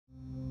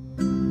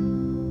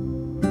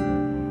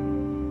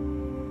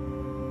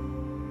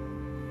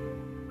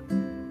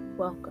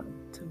Welcome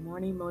to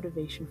Morning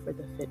Motivation for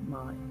the Fit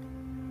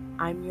Mind.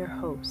 I'm your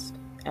host,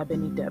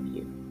 Ebony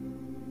W.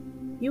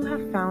 You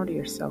have found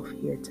yourself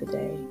here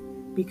today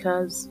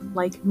because,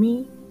 like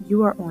me,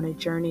 you are on a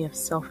journey of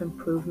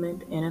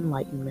self-improvement and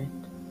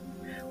enlightenment.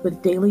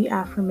 With daily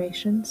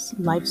affirmations,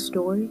 life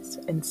stories,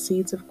 and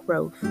seeds of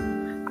growth,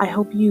 I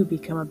hope you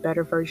become a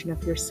better version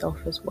of yourself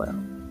as well.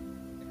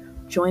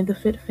 Join the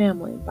Fit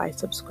family by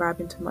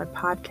subscribing to my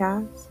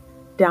podcast,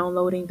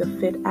 downloading the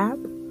Fit app,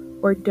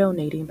 or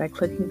donating by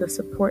clicking the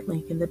support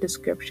link in the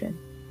description.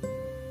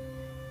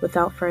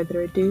 Without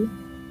further ado,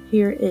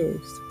 here is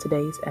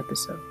today's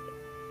episode.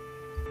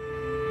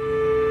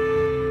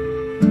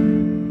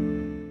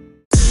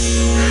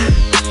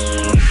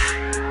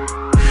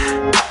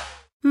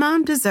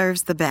 Mom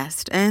deserves the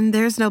best, and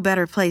there's no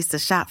better place to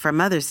shop for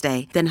Mother's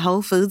Day than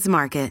Whole Foods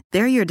Market.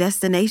 They're your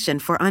destination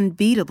for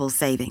unbeatable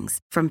savings,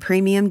 from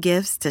premium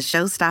gifts to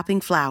show-stopping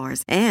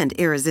flowers and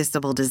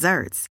irresistible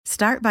desserts.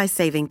 Start by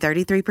saving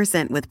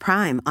 33% with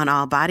Prime on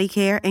all body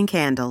care and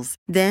candles.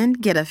 Then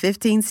get a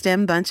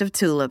 15-stem bunch of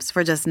tulips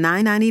for just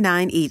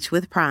 $9.99 each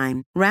with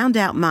Prime. Round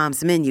out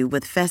Mom's menu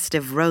with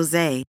festive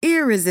rosé,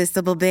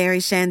 irresistible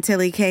berry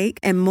chantilly cake,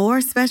 and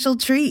more special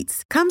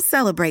treats. Come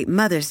celebrate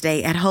Mother's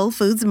Day at Whole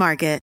Foods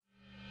Market.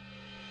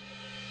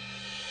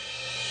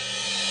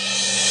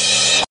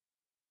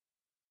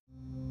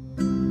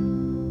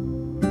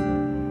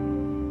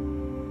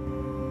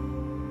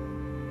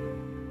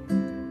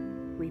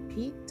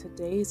 Repeat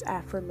today's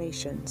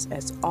affirmations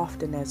as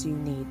often as you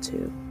need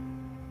to.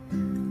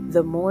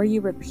 The more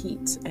you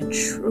repeat and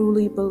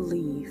truly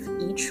believe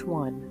each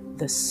one,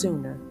 the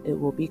sooner it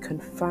will be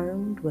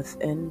confirmed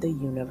within the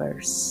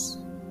universe.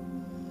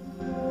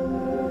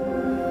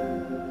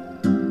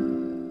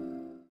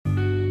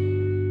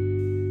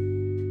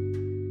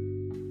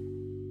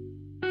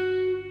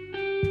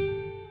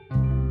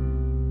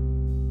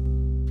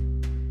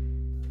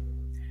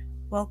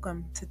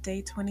 Welcome to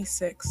day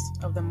 26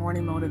 of the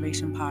Morning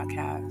Motivation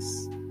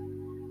Podcast.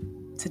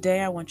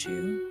 Today I want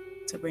you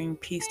to bring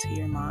peace to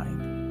your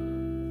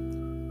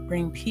mind.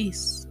 Bring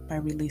peace by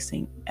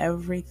releasing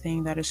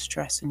everything that is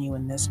stressing you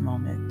in this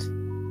moment.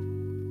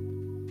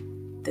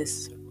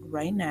 This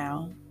right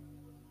now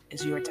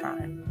is your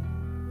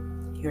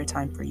time. Your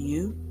time for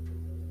you.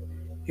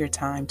 Your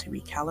time to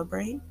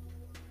recalibrate.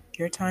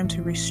 Your time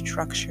to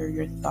restructure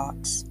your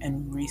thoughts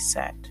and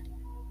reset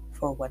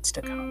for what's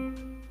to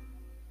come.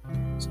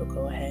 So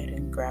go ahead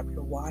and grab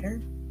your water,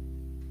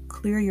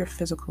 clear your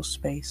physical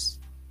space.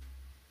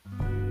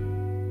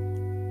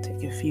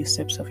 Take a few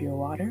sips of your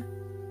water,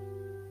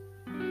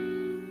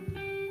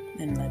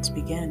 and let's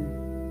begin.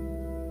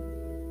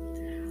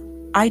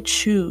 I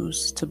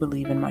choose to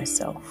believe in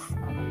myself.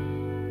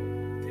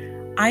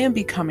 I am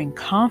becoming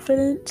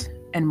confident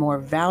and more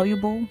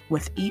valuable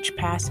with each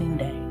passing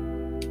day.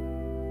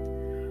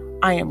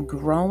 I am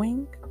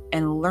growing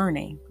and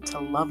learning to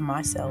love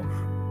myself.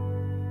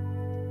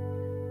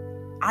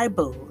 I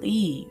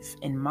believe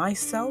in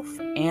myself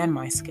and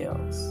my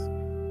skills.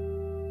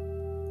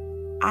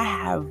 I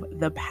have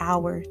the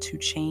power to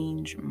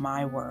change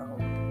my world.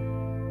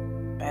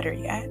 Better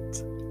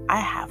yet, I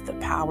have the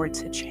power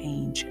to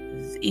change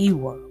the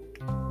world.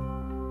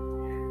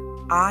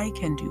 I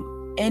can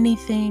do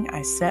anything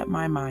I set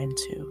my mind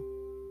to.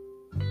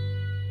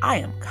 I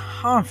am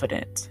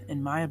confident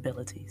in my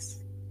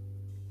abilities.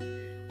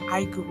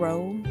 I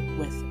grow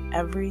with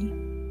every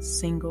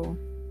single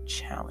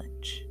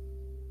challenge.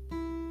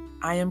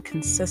 I am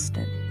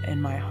consistent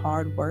in my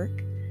hard work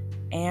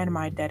and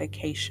my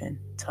dedication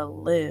to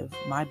live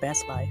my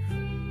best life.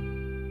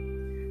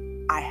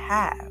 I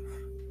have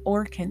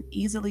or can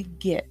easily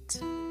get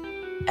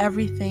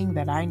everything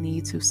that I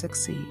need to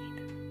succeed.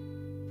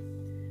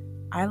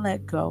 I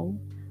let go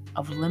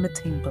of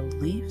limiting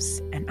beliefs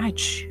and I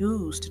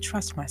choose to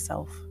trust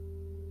myself.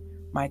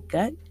 My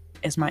gut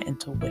is my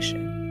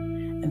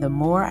intuition, and the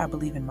more I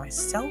believe in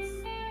myself,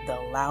 the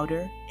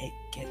louder it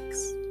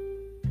gets.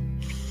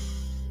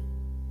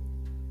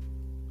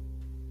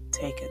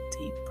 Take a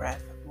deep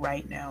breath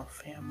right now,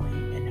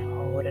 family, and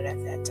hold it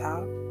at that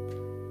top.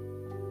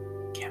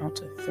 Count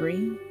to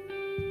 3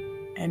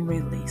 and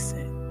release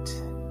it.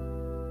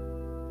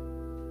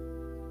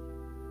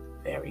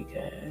 Very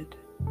good.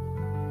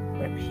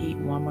 Repeat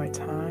one more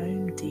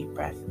time. Deep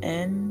breath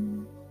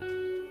in.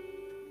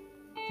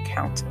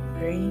 Count to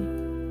 3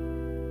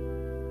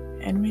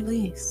 and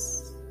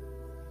release.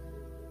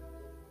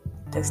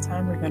 This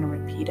time we're going to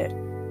repeat it.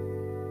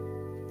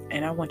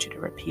 And I want you to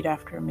repeat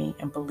after me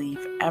and believe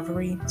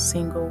every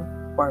single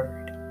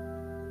word.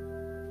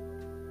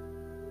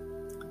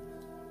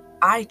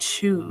 I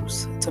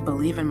choose to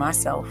believe in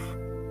myself.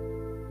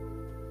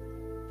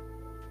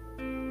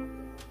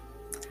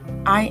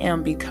 I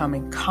am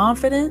becoming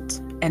confident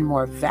and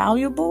more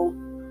valuable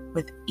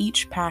with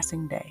each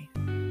passing day.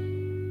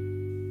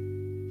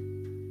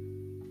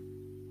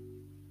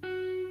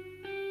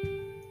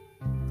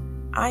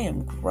 I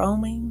am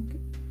growing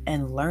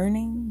and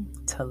learning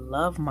to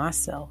love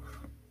myself.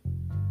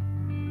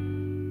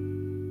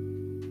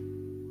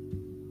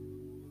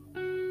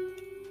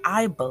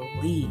 I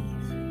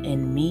believe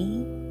in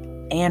me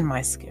and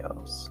my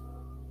skills.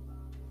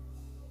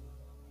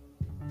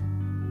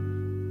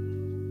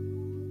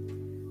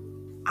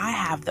 I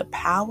have the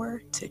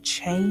power to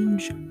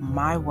change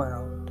my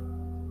world.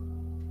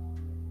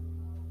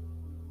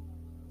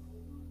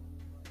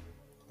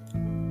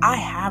 I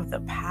have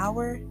the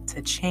power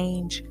to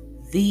change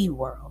the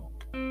world.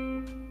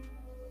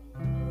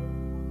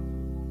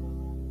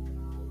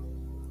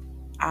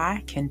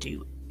 I can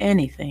do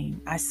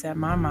anything I set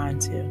my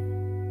mind to.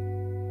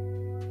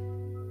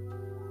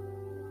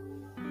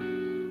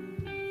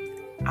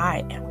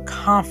 I am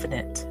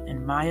confident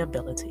in my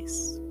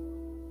abilities.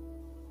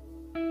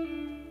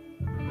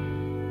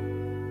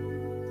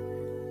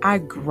 I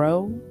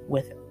grow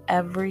with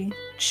every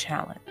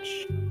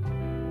challenge.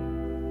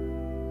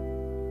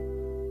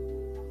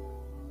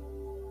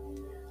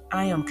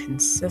 I am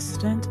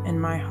consistent in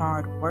my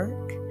hard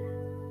work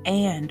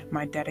and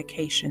my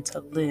dedication to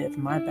live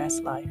my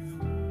best life.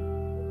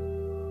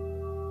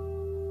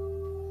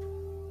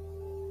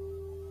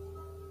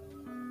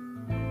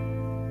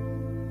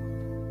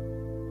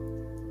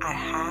 I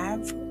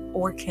have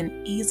or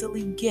can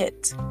easily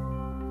get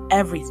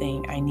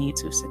everything I need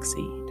to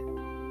succeed.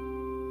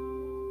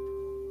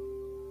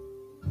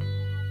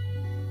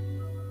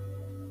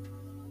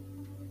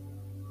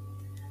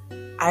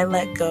 I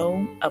let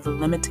go of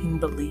limiting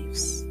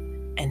beliefs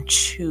and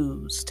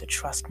choose to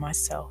trust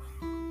myself.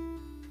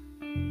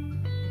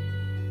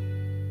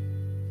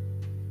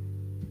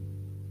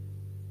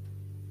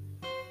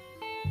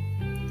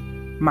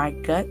 My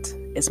gut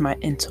is my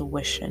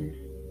intuition.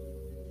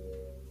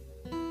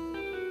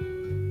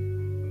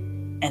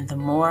 And the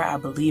more I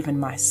believe in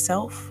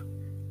myself,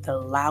 the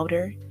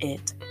louder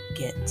it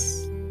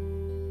gets.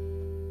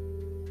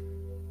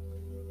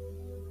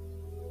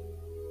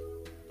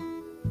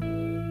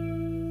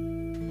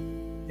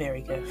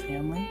 Very good,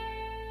 family.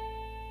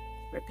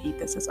 Repeat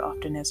this as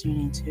often as you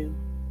need to.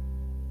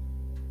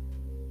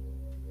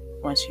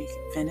 Once you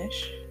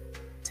finish,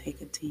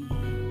 take a deep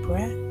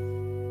breath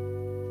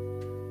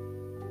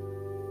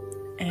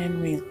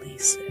and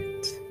release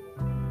it.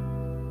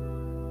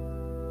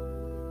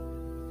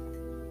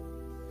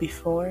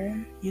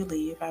 Before you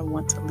leave, I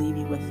want to leave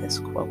you with this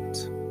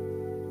quote.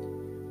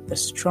 The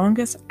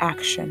strongest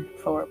action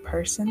for a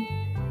person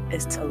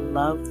is to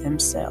love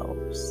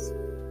themselves,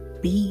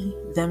 be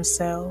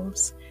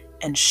themselves,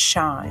 and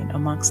shine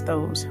amongst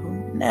those who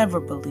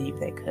never believed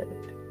they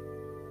could.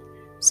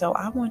 So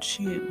I want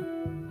you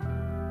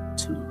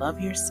to love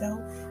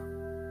yourself,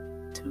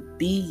 to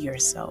be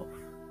yourself.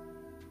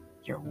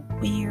 You're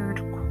weird,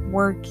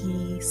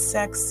 quirky,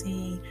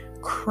 sexy,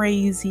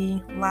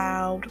 crazy,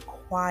 loud,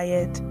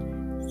 quiet,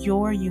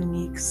 your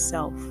unique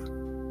self.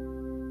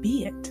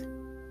 Be it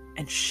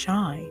and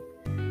shine.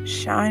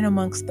 Shine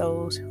amongst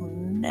those who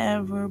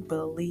never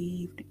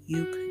believed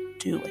you could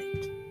do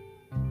it.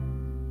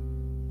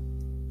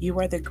 You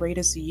are the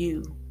greatest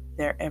you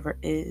there ever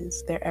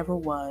is, there ever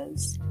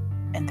was,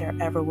 and there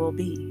ever will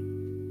be.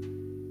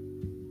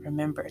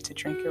 Remember to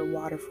drink your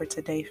water for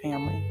today,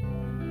 family.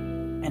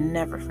 And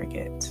never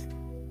forget,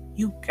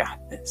 you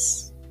got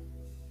this.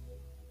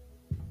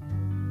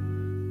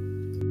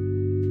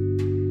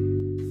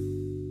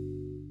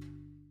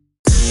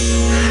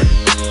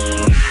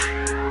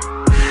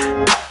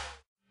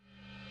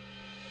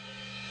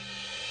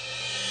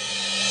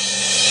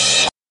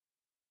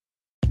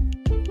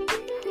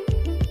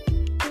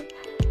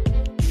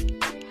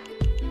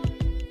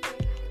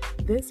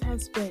 This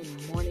has been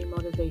Morning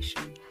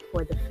Motivation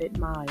for the Fit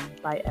Mind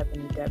by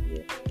Ebony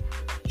W.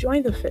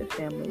 Join the Fit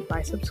family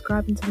by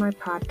subscribing to my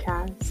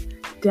podcast,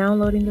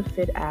 downloading the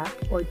Fit app,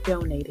 or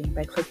donating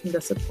by clicking the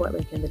support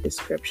link in the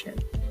description.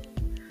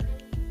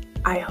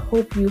 I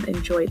hope you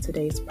enjoyed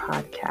today's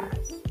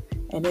podcast.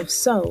 And if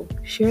so,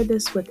 share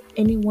this with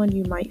anyone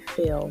you might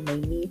feel may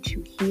need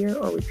to hear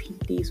or repeat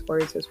these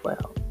words as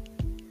well.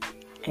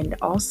 And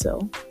also,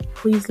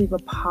 please leave a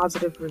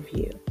positive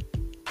review.